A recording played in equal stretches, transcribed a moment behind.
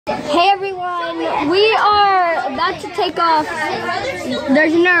Hey everyone, we are about to take off.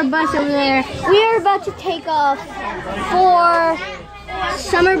 There's another bus over there. We are about to take off for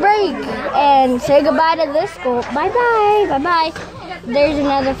summer break and say goodbye to this school. Bye bye, bye bye. There's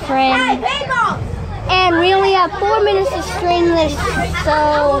another friend. And we only have 4 minutes to stream this,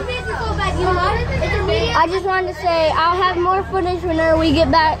 so I just wanted to say I'll have more footage whenever we get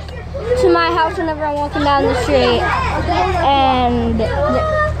back to my house whenever I'm walking down the street. And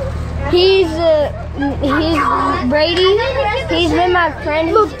he's Brady. He's been my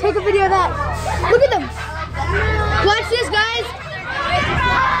friend. Look, take a video of that. Look at them. Watch this, guys.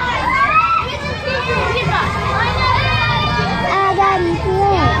 I got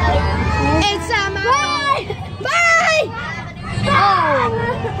It's bye. Bye. Oh,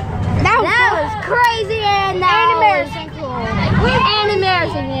 that was crazy and embarrassing. And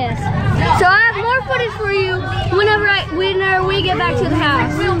embarrassing, yes. So I have more footage for you whenever we get back to the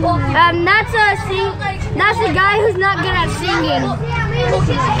house. That's the guy who's not good at singing.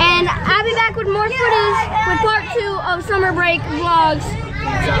 And I'll be back with more footage with part 2 of summer break vlogs.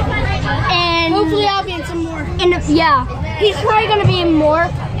 And Hopefully I'll be in some more. And yeah, he's probably gonna be in more.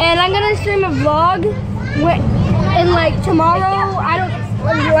 And I'm gonna stream a vlog and like tomorrow,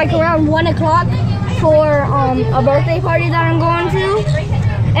 like around 1 o'clock for a birthday party that I'm going to.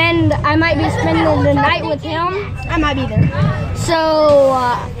 And I might be spending the night with him. I might be there. So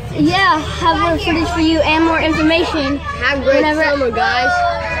yeah, have more footage for you and more information. Have a great summer, guys.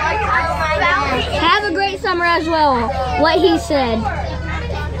 Have a great summer as well, what he said.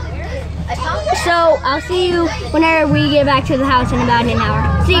 So I'll see you whenever we get back to the house in about an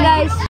hour. See you guys.